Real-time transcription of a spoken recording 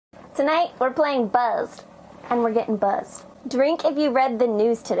Tonight, we're playing Buzzed, and we're getting buzzed. Drink if you read the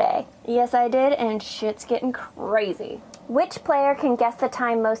news today. Yes, I did, and shit's getting crazy. Which player can guess the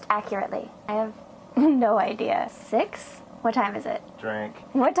time most accurately? I have no idea. 6? What time is it? Drink.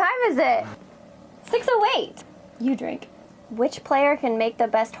 What time is it? 6:08. You drink. Which player can make the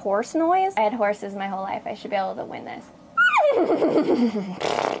best horse noise? I had horses my whole life. I should be able to win this.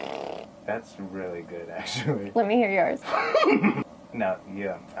 That's really good, actually. Let me hear yours. No,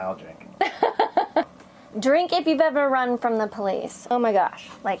 yeah, I'll drink. Drink if you've ever run from the police. Oh my gosh.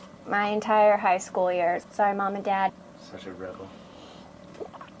 Like, my entire high school years. Sorry, Mom and Dad. Such a rebel.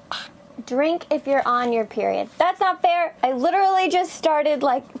 Drink if you're on your period. That's not fair. I literally just started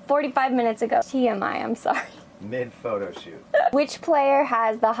like 45 minutes ago. TMI, I'm sorry. Mid-photo shoot. Which player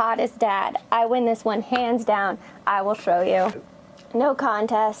has the hottest dad? I win this one hands down. I will show you. No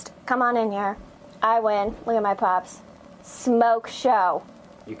contest. Come on in here. I win. Look at my pops. Smoke show.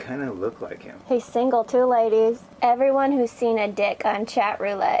 You kind of look like him. He's single too, ladies. Everyone who's seen a dick on chat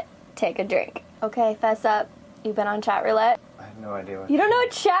roulette, take a drink. Okay, fess up. You've been on chat roulette? I have no idea what. You don't know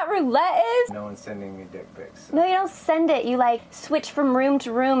what chat roulette is? No one's sending me dick pics. So. No, you don't send it. You like switch from room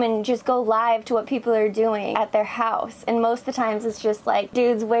to room and just go live to what people are doing at their house. And most of the times it's just like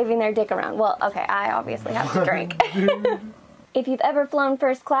dudes waving their dick around. Well, okay, I obviously have to drink. If you've ever flown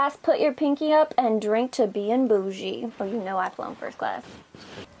first class, put your pinky up and drink to being bougie. Oh, you know I've flown first class.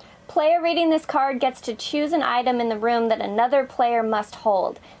 Player reading this card gets to choose an item in the room that another player must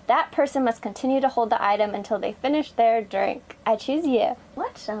hold. That person must continue to hold the item until they finish their drink. I choose you.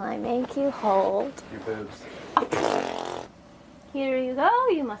 What shall I make you hold? Your boobs. Oh. Here you go.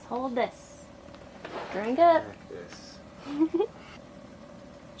 You must hold this. Drink it. Like this.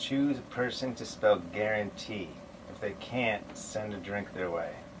 Choose a person to spell guarantee. If they can't, send a drink their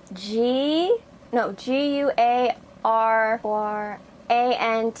way. G-U-A-R-A-N-T-E.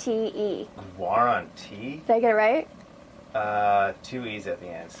 Guarantee? Did I get it right? 2 E's at the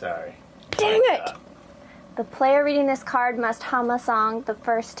end, sorry. Dang it! The player reading this card must hum a song. The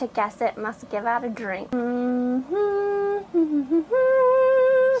first to guess it must give out a drink.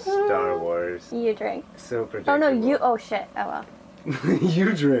 Star Wars. You drink. So predictable. Oh no, you. Oh shit. Oh well.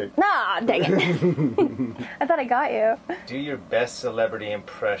 You drink. Nah, dang it. I thought I got you. Do your best celebrity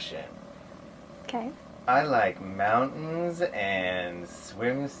impression. Okay. I like mountains and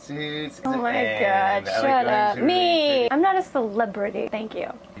swimsuits. Oh my and god, I like shut going up. to Me! I'm not a celebrity. Thank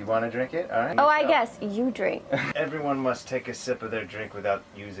you. You want to drink it? All right. Oh, I guess. You drink. Everyone must take a sip of their drink without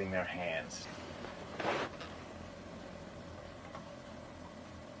using their hands.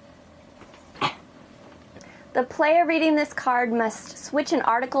 The player reading this card must switch an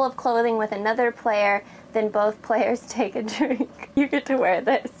article of clothing with another player, then both players take a drink. You get to wear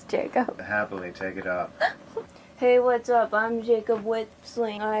this, Jacob. Happily take it off. Hey, what's up? I'm Jacob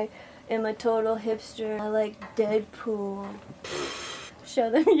Whitsling. I am a total hipster. I like Deadpool. Show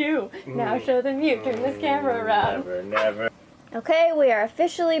them you. Now show them you. Turn this camera around. Never, never. Okay, we are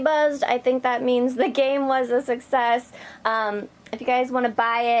officially buzzed. I think that means the game was a success. If you guys want to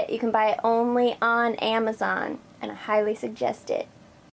buy it, you can buy it only on Amazon, and I highly suggest it.